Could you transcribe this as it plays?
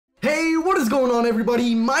What is going on,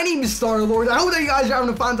 everybody? My name is Star-Lord. I hope that you guys are having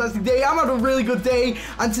a fantastic day. I'm having a really good day,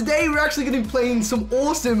 and today we're actually going to be playing some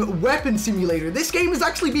awesome weapon simulator. This game is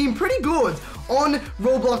actually being pretty good on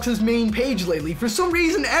Roblox's main page lately. For some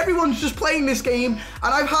reason, everyone's just playing this game,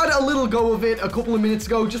 and I've had a little go of it a couple of minutes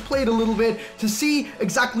ago, just played a little bit to see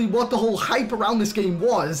exactly what the whole hype around this game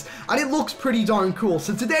was, and it looks pretty darn cool.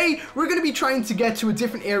 So today, we're going to be trying to get to a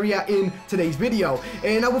different area in today's video.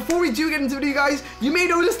 And now, before we do get into the video, guys, you may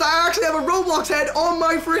notice that I actually have a Roblox head on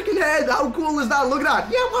my freaking head. How cool is that? Look at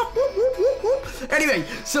that. Yeah, whoop, whoop, whoop, whoop. Anyway,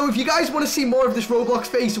 so if you guys want to see more of this Roblox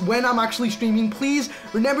face when I'm actually streaming, please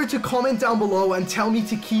remember to comment down below and tell me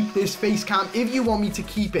to keep this face cam if you want me to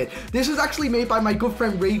keep it. This was actually made by my good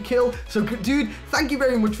friend Raidkill, so dude, thank you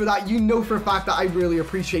very much for that. You know for a fact that I really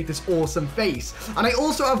appreciate this awesome face. And I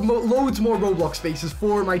also have loads more Roblox faces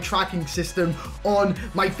for my tracking system on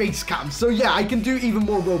my face cam, so yeah, I can do even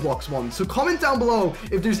more Roblox ones. So comment down below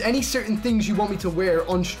if there's any certain things you want me to wear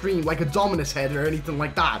on stream, like a Dominus head or anything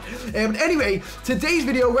like that. But anyway, today's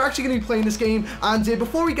video, we're actually going to be playing this game, and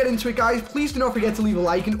before we get into it, guys, please do not forget to leave a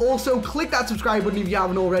like, and also click that subscribe button if you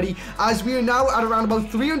haven't already, as we are now at around about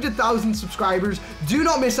 300,000 subscribers. Do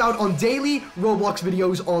not miss out on daily Roblox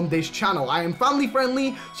videos on this channel. I am family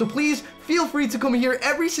friendly, so please feel free to come here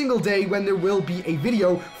every single day when there will be a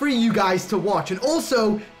video for you guys to watch, and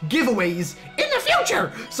also giveaways in the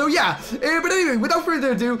future. So yeah, but anyway, without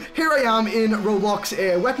further ado, here I am in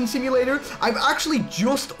Roblox Weapon Simulator. I've actually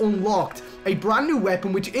just unlocked a brand new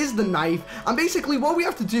weapon, which is the knife, and basically what we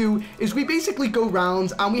have to do is we basically go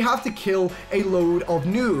round and we have to kill a load of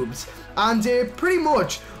noobs. And pretty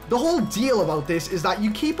much the whole deal about this is that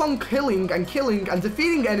you keep on killing and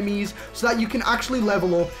defeating enemies so that you can actually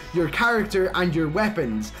level up your character and your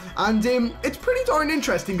weapons. And it's pretty darn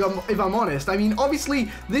interesting, if I'm honest. I mean,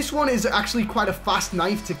 obviously, this one is actually quite a fast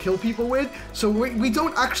knife to kill people with, so we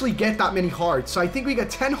don't actually get that many hearts. So I think we get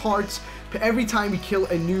 10 hearts every time we kill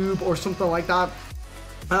a noob or something like that.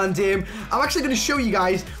 And I'm actually going to show you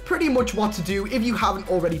guys pretty much what to do if you haven't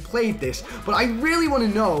already played this. But I really want to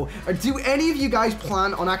know, do any of you guys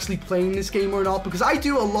plan on actually playing this game or not? Because I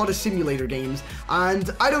do a lot of simulator games,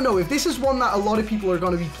 and I don't know, if this is one that a lot of people are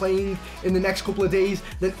going to be playing in the next couple of days,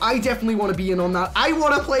 then I definitely want to be in on that. I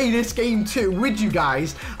want to play this game too with you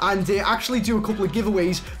guys, and actually do a couple of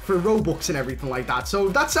giveaways for Robux and everything like that. So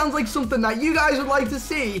if that sounds like something that you guys would like to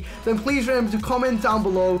see, then please remember to comment down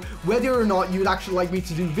below whether or not you would actually like me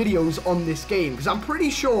to do videos on this game, because I'm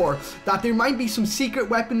pretty sure that there might be some secret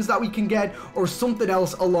weapons that we can get or something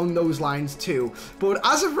else along those lines too. But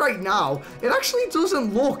as of right now, it actually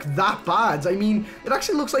doesn't look that bad. I mean, it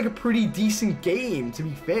actually looks like a pretty decent game, to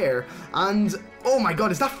be fair. And oh my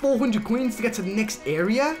god, is that 400 coins to get to the next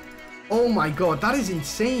area? Oh my god, that is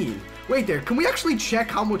insane. Wait there, can we actually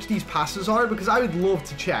check how much these passes are? Because I would love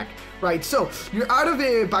to check. Right, so you're out of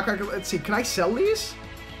a backpack. Let's see, can I sell these?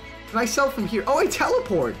 Can I sell from here? Oh, I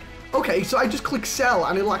teleport. Okay, so I just click sell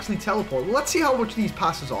and it'll actually teleport. Well, let's see how much these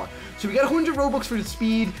passes are. So we get 100 Robux for the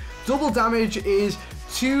speed. Double damage is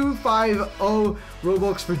 250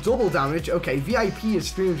 Robux for double damage. Okay, VIP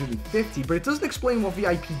is 350, but it doesn't explain what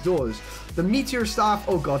VIP does. The meteor staff,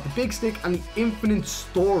 oh god, the big stick, and the infinite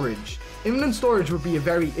storage. Infinite storage would be a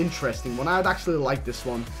very interesting one. I'd actually like this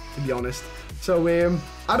one, to be honest. So,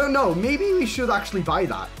 I don't know. Maybe we should actually buy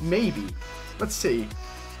that. Maybe. Let's see.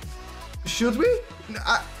 Should we?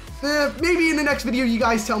 Maybe in the next video you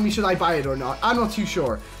guys tell me should I buy it or not. I'm not too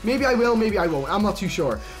sure. Maybe I will, maybe I won't. I'm not too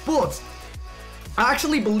sure. But I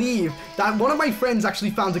actually believe that one of my friends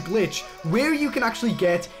actually found a glitch where you can actually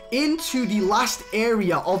get into the last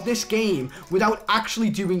area of this game without actually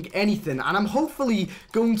doing anything, and I'm hopefully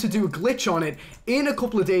going to do a glitch on it in a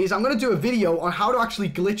couple of days. I'm going to do a video on how to actually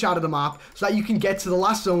glitch out of the map so that you can get to the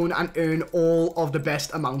last zone and earn all of the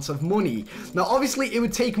best amounts of money. Now obviously it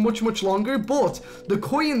would take much longer, but the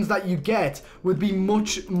coins that you get would be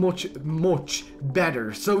much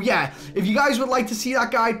better. So yeah, if you guys would like to see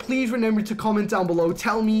that guide, please remember to comment down below,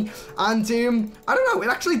 tell me. And I don't know, it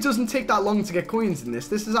actually doesn't take that long to get coins in this.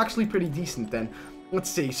 This is actually pretty decent then. Let's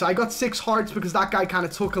see, so I got 6 hearts because that guy kind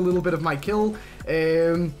of took a little bit of my kill.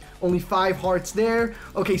 Only 5 hearts there.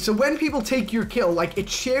 Okay, so when people take your kill, like, it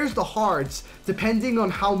shares the hearts depending on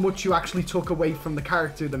how much you actually took away from the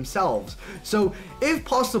character themselves. So if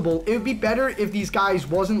possible, it would be better if these guys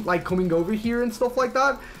wasn't like coming over here and stuff like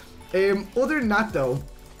that. Other than that though,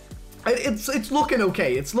 it's looking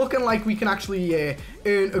okay. It's looking like we can actually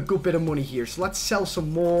earn a good bit of money here. So let's sell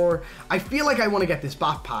some more. I feel like I want to get this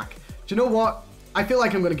backpack. Do you know what? I feel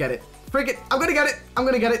like I'm going to get it. Frick it. I'm going to get it. I'm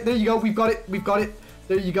going to get it. There you go. We've got it. We've got it.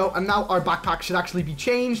 There you go. And now our backpack should actually be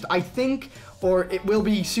changed, I think. or it will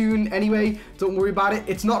be soon anyway. Don't worry about it.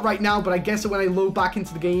 It's not right now, but I guess when I load back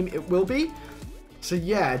into the game, it will be. So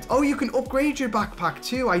yeah. Oh, you can upgrade your backpack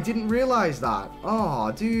too. I didn't realize that.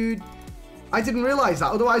 Oh, dude. I didn't realize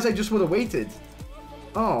that. Otherwise, I just would have waited.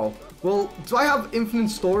 Oh, well, do I have infinite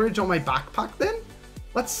storage on my backpack then?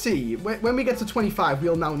 Let's see. When we get to 25,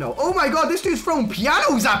 we'll now know. Oh my god, this dude's throwing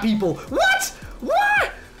pianos at people. What?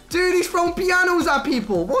 What? Dude, he's throwing pianos at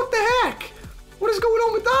people. What the heck? What is going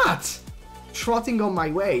on with that? Trotting on my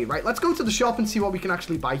way. Right, let's go to the shop and see what we can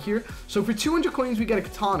actually buy here. So for 200 coins, we get a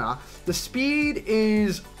katana. The speed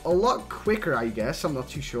is a lot quicker, I guess. I'm not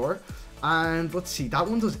too sure. And let's see. That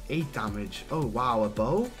one does 8 damage. Oh, wow. A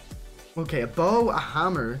bow? Okay, a bow, a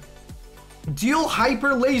hammer. Dual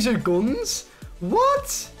hyper laser guns?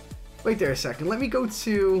 What? Wait there a second. Let me go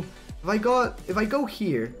to... If I go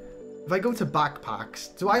here... If I go to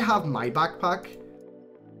backpacks, do I have my backpack?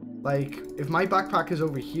 Like, if my backpack is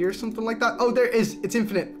over here, something like that. Oh, there is. It's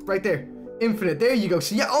infinite. Right there. Infinite. There you go.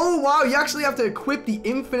 So, yeah. Oh, wow. You actually have to equip the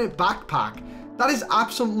infinite backpack. That is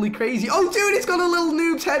absolutely crazy. Oh, dude, it's got a little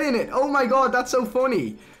noob's head in it. Oh, my God. That's so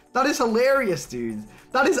funny. That is hilarious, dude.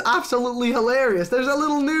 That is absolutely hilarious. There's a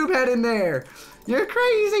little noob head in there. You're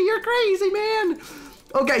crazy, man.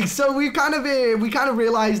 Okay, so we kind of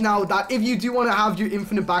realize now that if you do want to have your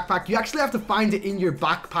infinite backpack, you actually have to find it in your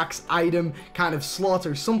backpack's item kind of slot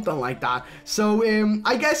or something like that. So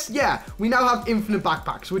I guess, yeah, we now have infinite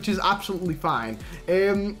backpacks, which is absolutely fine.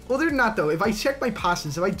 Other than that though, if I check my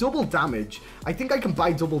passes, if I double damage, I think I can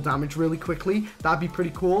buy double damage really quickly. That'd be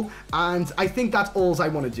pretty cool. And I think that's all I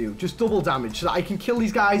want to do, just double damage, so that I can kill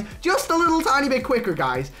these guys just a little tiny bit quicker,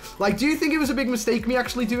 guys. Like, do you think it was a big mistake me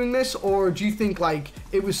actually doing this, or do you think like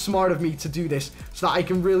it was smart of me to do this so that I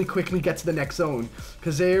can really quickly get to the next zone?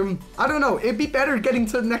 Because I don't know, it'd be better getting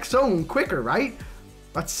to the next zone quicker, right?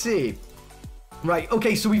 Let's see. Right,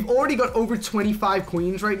 okay, so we've already got over 25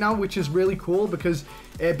 coins right now, which is really cool because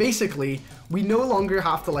basically we no longer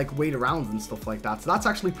have to like wait around and stuff like that. So that's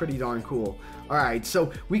actually pretty darn cool. All right,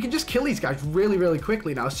 so we can just kill these guys really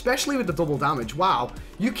quickly now, especially with the double damage. Wow,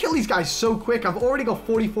 you kill these guys so quick. I've already got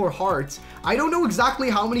 44 hearts. I don't know exactly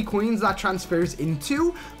how many coins that transfers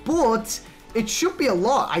into, but it should be a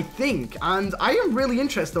lot, I think. And I am really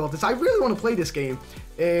interested about this. I really want to play this game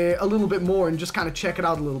a little bit more and just kind of check it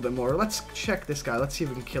out a little bit more. Let's check this guy. Let's see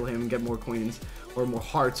if we can kill him and get more coins or more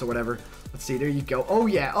hearts or whatever. Let's see. There you go. Oh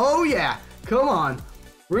yeah. Come on.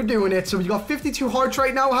 We're doing it. So we got 52 hearts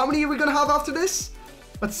right now. How many are we going to have after this?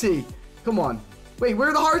 Let's see. Come on. Wait, where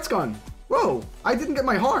are the hearts gone? Whoa, I didn't get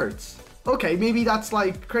my hearts. Okay, maybe that's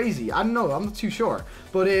like crazy. I don't know. I'm not too sure.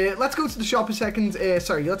 But let's go to the shop a second.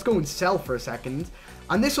 Sorry, let's go and sell for a second.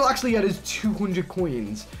 And this will actually get us 200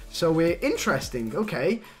 coins. So interesting.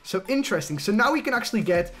 Okay, so interesting. So now we can actually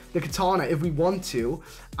get the katana if we want to.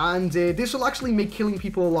 And this will actually make killing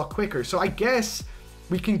people a lot quicker. So I guess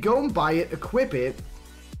we can go and buy it, equip it.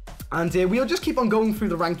 And we'll just keep on going through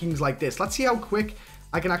the rankings like this. Let's see how quick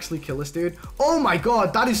I can actually kill this dude. Oh my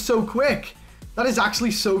god, that is so quick. That is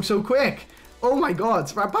actually so quick. Oh my god.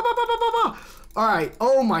 Alright,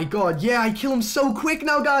 oh my god. Yeah, I kill him so quick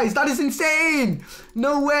now, guys. That is insane.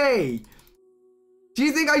 No way. Do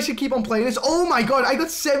you think I should keep on playing this? Oh my god, I got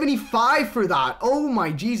 75 for that. Oh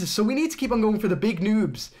my Jesus. So we need to keep on going for the big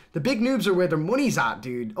noobs. The big noobs are where their money's at,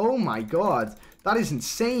 dude. Oh my god. That is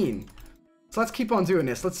insane. So let's keep on doing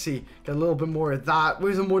this. Let's see. Get a little bit more of that.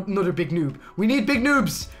 Where's another big noob? We need big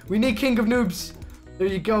noobs. We need king of noobs. There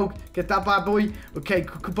you go. Get that bad boy. Okay.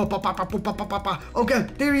 Okay,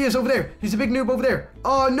 there he is over there. He's a big noob over there.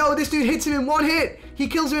 Oh, no. This dude hits him in one hit. He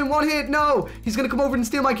kills him in one hit. No. He's going to come over and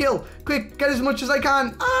steal my kill. Quick, get as much as I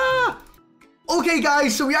can. Ah! Okay,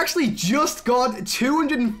 guys, so we actually just got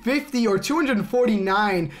 250 or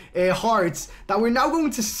 249 hearts that we're now going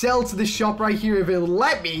to sell to this shop right here if it'll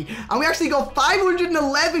let me. And we actually got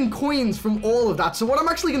 511 coins from all of that. So what I'm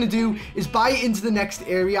actually going to do is buy it into the next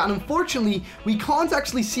area. And unfortunately, we can't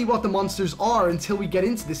actually see what the monsters are until we get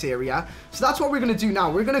into this area. So that's what we're going to do now.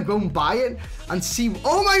 We're going to go and buy it and see.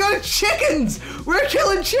 Oh my god, it's chickens! We're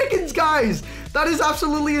killing chickens, guys! That is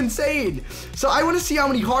absolutely insane. So I want to see how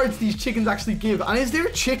many hearts these chickens actually give. And is there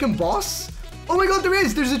a chicken boss? Oh my god, there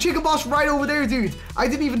is. There's a chicken boss right over there, dude. I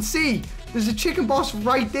didn't even see. There's a chicken boss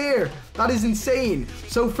right there. That is insane.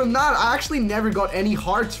 So from that, I actually never got any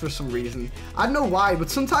hearts for some reason. I don't know why, but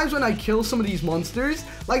sometimes when I kill some of these monsters,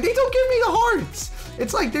 like, they don't give me the hearts.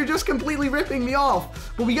 It's like they're just completely ripping me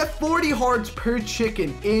off. But we get 40 hearts per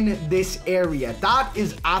chicken in this area. That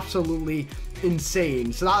is absolutely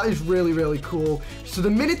insane. So that is really, really cool. So the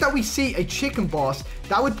minute that we see a chicken boss,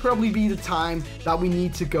 that would probably be the time that we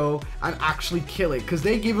need to go and actually kill it, because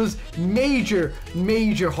they give us major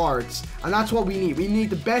hearts, and that's what we need. We need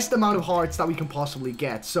the best amount of hearts that we can possibly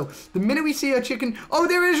get. So the minute we see a chicken, oh,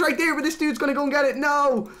 there it is right there, but this dude's gonna go and get it.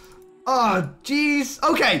 No. Oh, jeez.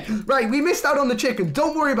 Okay, right, we missed out on the chicken.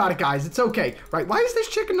 Don't worry about it, guys. It's okay. Right, why is this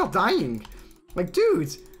chicken not dying? Like,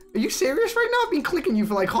 dude, are you serious right now? I've been clicking you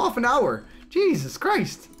for like half an hour. Jesus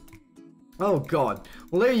Christ. Oh, God.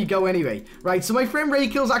 Well, there you go anyway. Right, so my friend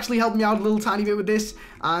Raykill's actually helped me out a little tiny bit with this.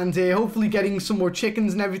 And hopefully getting some more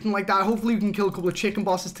chickens and everything like that. Hopefully we can kill a couple of chicken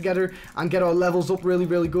bosses together and get our levels up really,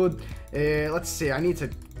 really good. Let's see. I need to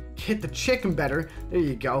hit the chicken better. There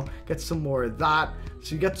you go. Get some more of that.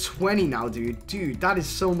 So you get 20 now, dude. Dude, that is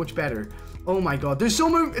so much better. Oh my god. There's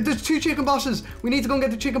 2 chicken bosses. We need to go and get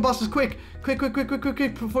the chicken bosses quick. Quick,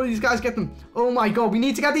 before these guys get them. Oh my god. We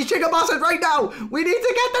need to get these chicken bosses right now. We need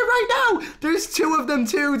to get them right now. There's 2 of them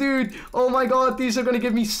too, dude. Oh my god. These are going to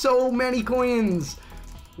give me so many coins.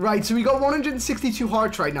 Right, so we got 162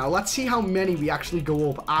 hearts right now. Let's see how many we actually go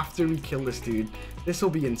up after we kill this dude. This will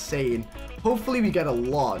be insane. Hopefully we get a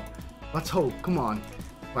lot. Let's hope. Come on.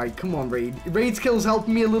 Right, come on, Raid. Raid's kills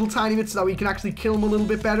helping me a little tiny bit so that we can actually kill him a little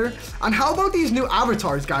bit better. And how about these new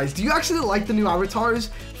avatars, guys? Do you actually like the new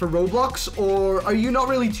avatars for Roblox, or are you not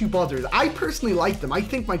really too bothered? I personally like them. I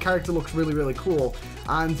think my character looks really, really cool.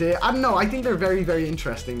 And I don't know, I think they're very, very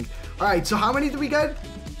interesting. All right, so how many did we get?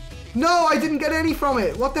 No, I didn't get any from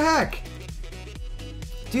it. What the heck?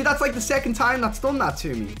 Dude, that's like the second time that's done that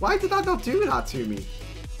to me. Why did that not do that to me?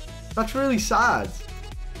 That's really sad.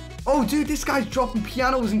 Oh, dude, this guy's dropping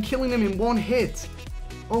pianos and killing them in one hit.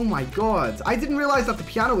 Oh my god. I didn't realize that the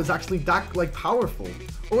piano was actually that, like, powerful.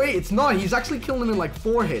 Oh, wait, it's not. He's actually killing them in, like,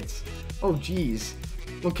 4 hits. Oh, jeez.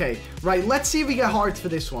 Okay, right, let's see if we get hearts for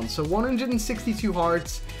this one. So, 162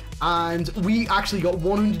 hearts, and we actually got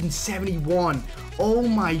 171. Oh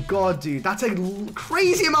my god, dude. That's a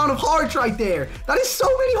crazy amount of hearts right there. That is so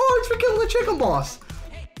many hearts for killing the chicken boss.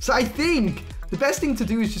 So, I think the best thing to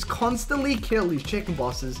do is just constantly kill these chicken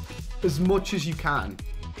bosses as much as you can.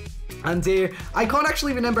 And I can't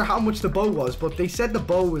actually remember how much the bow was, but they said the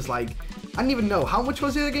bow was like, I don't even know. How much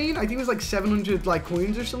was it again? I think it was like 700 like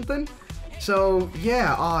coins or something. So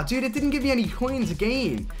yeah, oh dude, it didn't give me any coins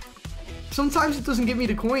again. Sometimes it doesn't give me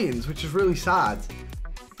the coins, which is really sad.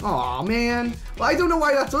 Oh man. Well, I don't know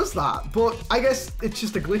why that does that, but I guess it's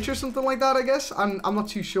just a glitch or something like that, I guess. I'm not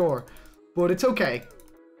too sure, but it's okay.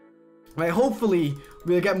 Right, hopefully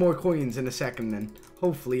we'll get more coins in a second then.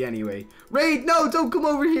 Hopefully, anyway. Raid, no, don't come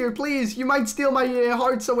over here, please. You might steal my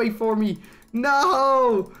hearts away for me.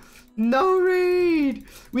 No. No, Raid.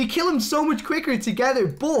 We kill him so much quicker together,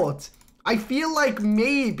 but I feel like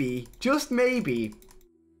maybe, just maybe,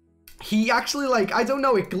 he actually, like, I don't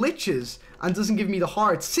know, it glitches and doesn't give me the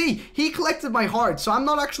hearts. See, he collected my hearts, so I'm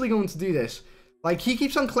not actually going to do this. Like, he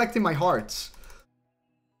keeps on collecting my hearts.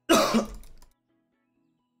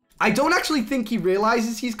 I don't actually think he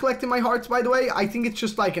realizes he's collecting my hearts, by the way. I think it's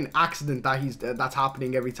just like an accident that that's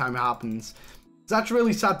happening every time it happens. So that's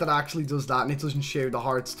really sad that it actually does that and it doesn't share the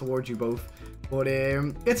hearts towards you both. But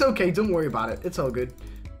it's okay, don't worry about it. It's all good.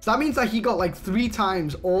 So that means that he got like 3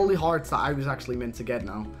 times all the hearts that I was actually meant to get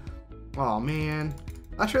now. Oh man,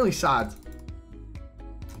 that's really sad.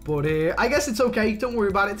 But I guess it's okay. Don't worry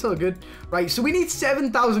about it. It's all good. Right, so we need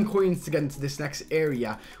 7,000 coins to get into this next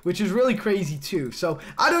area, which is really crazy too. So,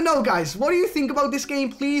 I don't know, guys. What do you think about this game?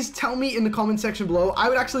 Please tell me in the comment section below. I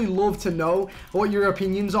would actually love to know what your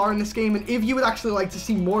opinions are in this game, and if you would actually like to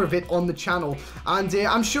see more of it on the channel. And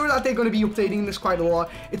I'm sure that they're going to be updating this quite a lot.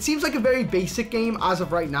 It seems like a very basic game as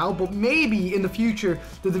of right now, but maybe in the future,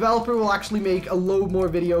 the developer will actually make a load more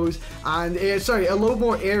videos and, a load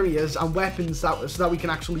more areas and weapons so that we can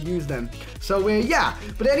actually use them. So yeah,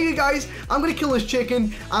 but anyway guys, I'm gonna kill this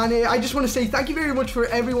chicken, and I just want to say thank you very much for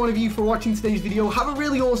every one of you for watching today's video. Have a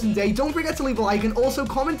really awesome day. Don't forget to leave a like, and also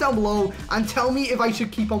comment down below and tell me if I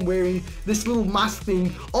should keep on wearing this little mask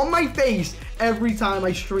thing on my face every time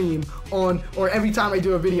I stream on, or every time I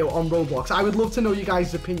do a video on Roblox. I would love to know you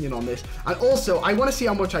guys' opinion on this. And also, I want to see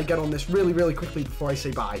how much I get on this really, really quickly before I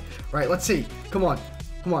say bye. Right, let's see. Come on.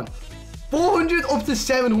 Come on. 400 up to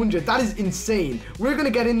 700. That is insane. We're going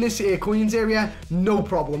to get in this coins area, no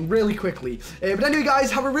problem, really quickly. But anyway, guys,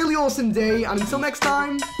 have a really awesome day. And until next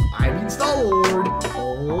time, I've been Star-Lord.